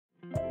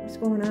What's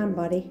going on,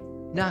 buddy?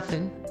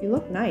 Nothing. You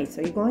look nice.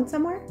 Are you going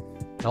somewhere?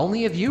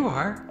 Only if you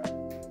are.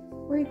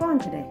 Where are you going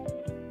today?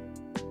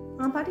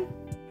 Huh, buddy?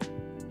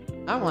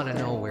 I want to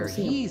know where We'll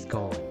see him. he's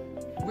going.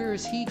 Where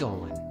is he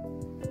going?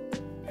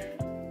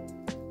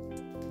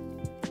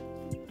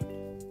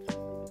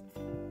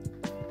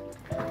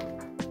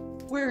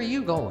 Where are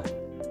you going?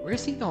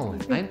 Where's he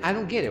going? I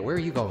don't get it. Where are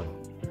you going?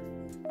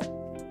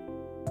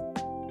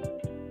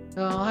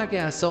 Oh, I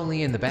guess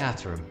only in the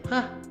bathroom.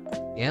 Huh?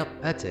 Yep,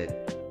 that's it.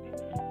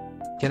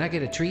 Can I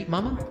get a treat,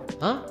 Mama?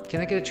 Huh? Can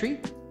I get a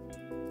treat?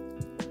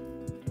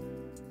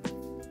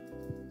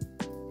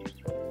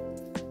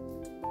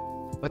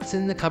 What's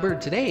in the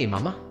cupboard today,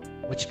 Mama?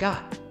 What you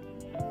got?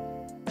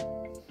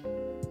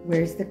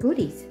 Where's the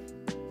goodies?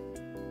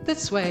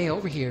 This way,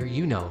 over here,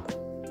 you know.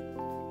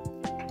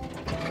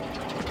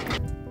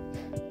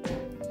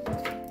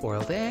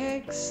 Boiled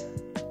eggs?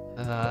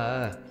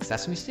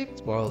 Sesame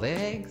sticks? Boiled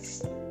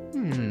eggs?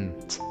 What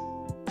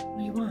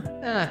do you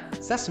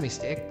want? Sesame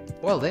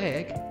stick. Boiled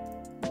egg.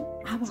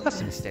 How about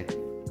Sesame this? stick.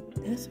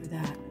 This or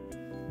that?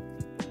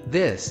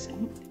 This.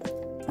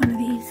 One of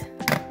these.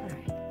 All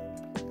right.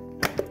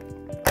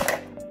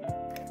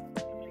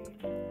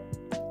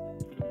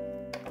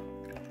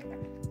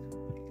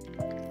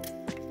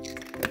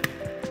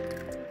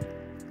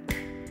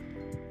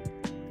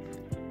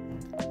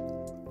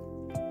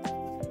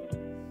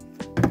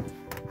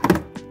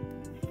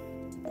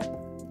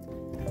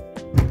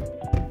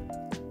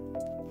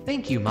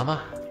 Thank you,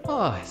 Mama.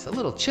 Oh, it's a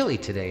little chilly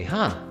today,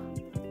 huh?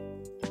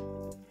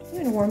 You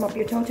gonna warm up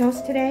your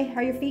toes today?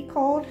 Are your feet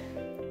cold?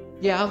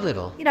 Yeah, a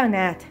little. Get on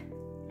that.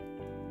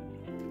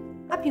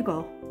 Up you go.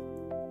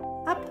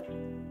 Up.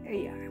 There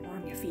you are.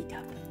 Warm your feet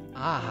up.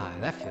 Ah,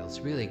 that feels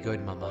really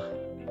good, Mama.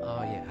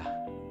 Oh, yeah.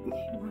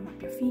 Okay, warm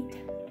up your feet.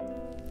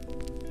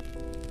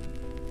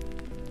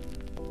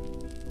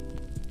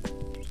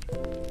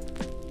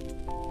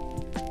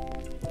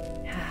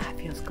 Ah,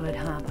 feels good,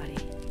 huh, buddy?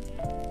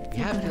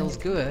 Yeah, it feels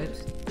good.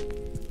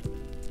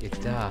 It,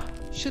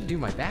 should do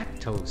my back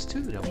toes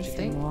too, don't you Nice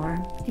think? and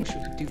warm. You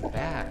should do the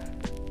back.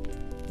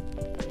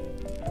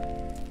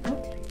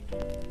 Out.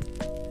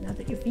 Now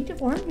that your feet are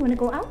warm, you wanna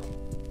go out?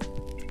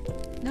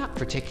 Not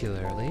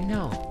particularly,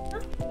 no.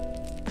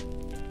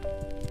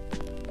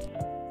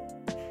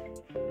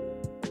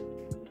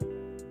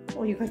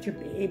 Oh, you got your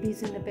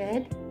babies in the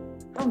bed?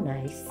 How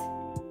nice.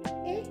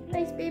 Hey,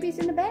 nice babies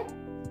in the bed?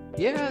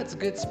 Yeah, it's a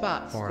good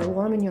spot for Still him.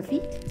 warm in your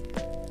feet?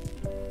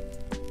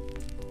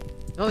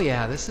 Oh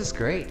yeah, this is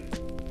great.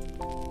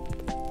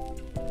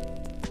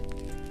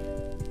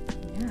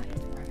 Yeah,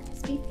 he's warm in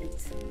his feet.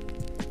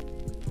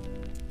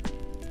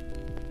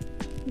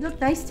 You look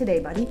nice today,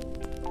 buddy.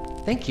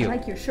 Thank I you.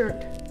 like your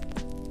shirt.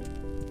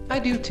 I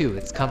do too,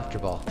 it's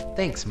comfortable.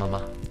 Thanks,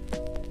 Mama.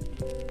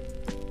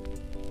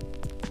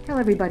 Tell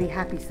everybody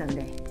happy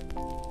Sunday.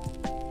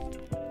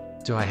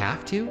 Do I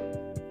have to?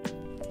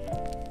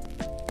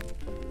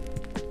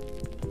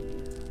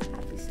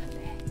 Happy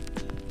Sunday.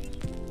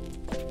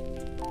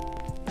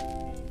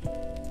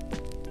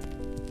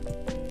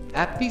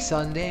 Happy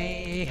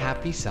Sunday,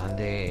 happy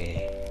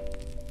Sunday.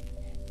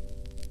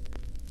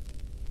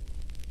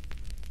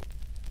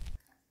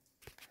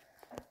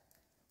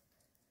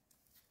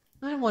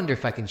 I wonder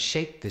if I can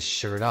shake this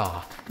shirt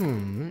off.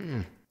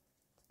 I'm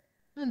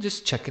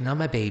just checking on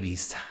my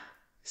babies.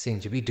 Seem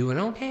to be doing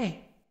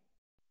okay.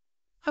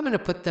 I'm gonna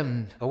put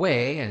them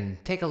away and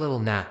take a little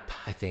nap,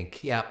 I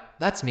think. Yep,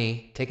 that's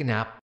me. Take a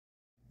nap.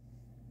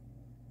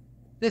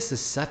 This is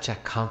such a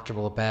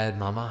comfortable bed,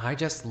 Mama. I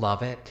just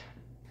love it.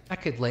 I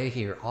could lay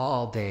here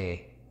all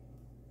day.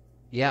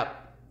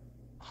 Yep,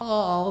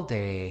 all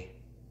day.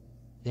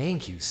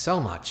 Thank you so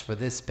much for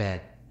this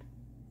bed.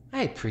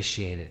 I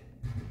appreciate it.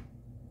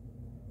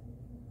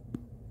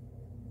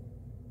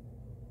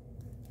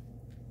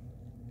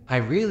 I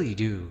really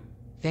do.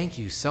 Thank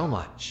you so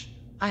much.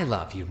 I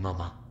love you,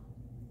 Mama.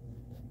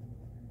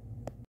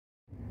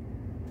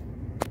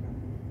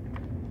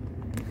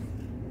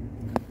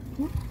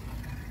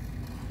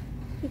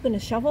 You gonna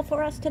shovel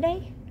for us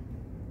today?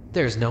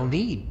 There's no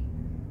need.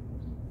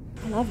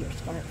 I love your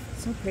scarf.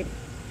 It's so pretty.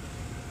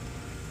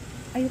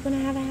 Are you gonna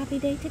have a happy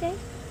day today?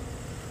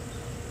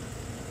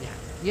 Yeah,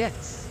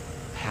 yes.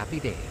 A happy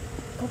day.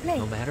 Go play.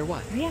 No matter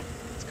what. Hurry up.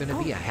 It's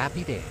gonna be a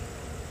happy day.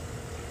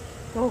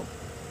 Go.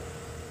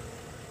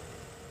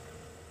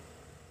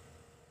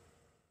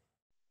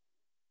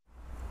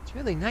 It's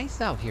really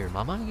nice out here,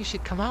 Mama. You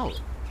should come out.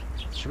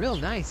 It's real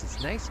nice.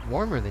 It's nice,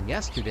 warmer than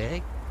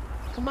yesterday.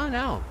 Come on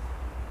out.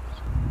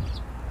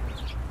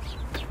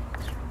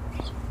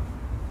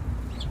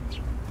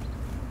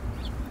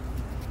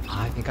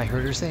 I think I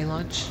heard her say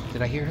lunch.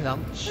 Did I hear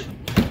lunch?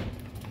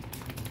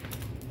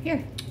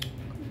 Here.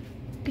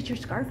 Get your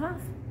scarf off.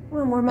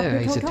 Wanna warm up your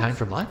Is it toes? time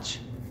for lunch?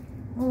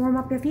 Wanna warm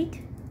up your feet?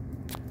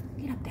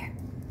 Get up there.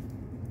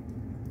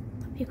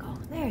 Up you go.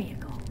 There you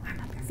go. Warm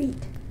up your feet.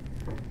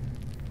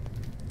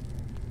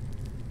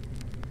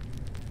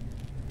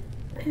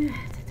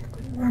 That's a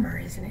good warmer,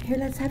 isn't it? Here,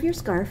 let's have your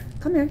scarf.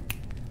 Come here.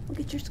 We'll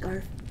get your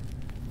scarf.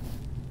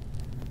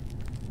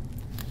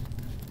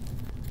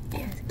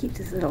 Yeah, Keeps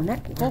his little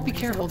neck warm. Oh, be when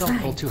he's careful, don't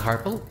pull outside. too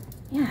hard. Oh,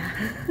 Yeah.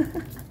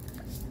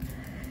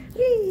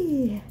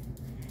 Wee.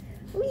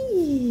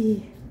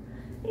 Wee.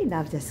 He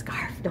loves this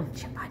scarf,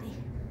 don't you, buddy?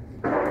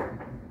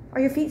 Are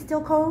your feet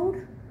still cold?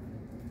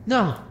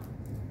 no.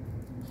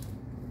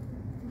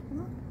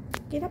 Well,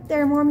 get up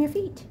there and warm your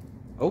feet.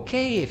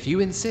 Okay, if you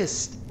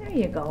insist. There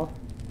you go.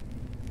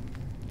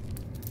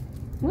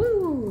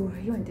 Woo!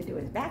 He wanted to do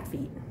his back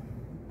feet.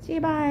 See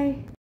you, bye.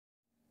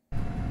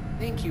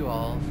 Thank you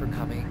all for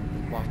coming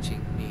and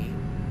watching me.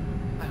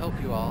 I hope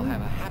you all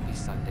have a happy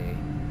Sunday.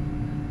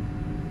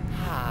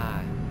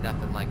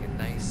 Nothing like a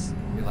nice,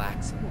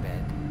 relaxing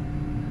bed.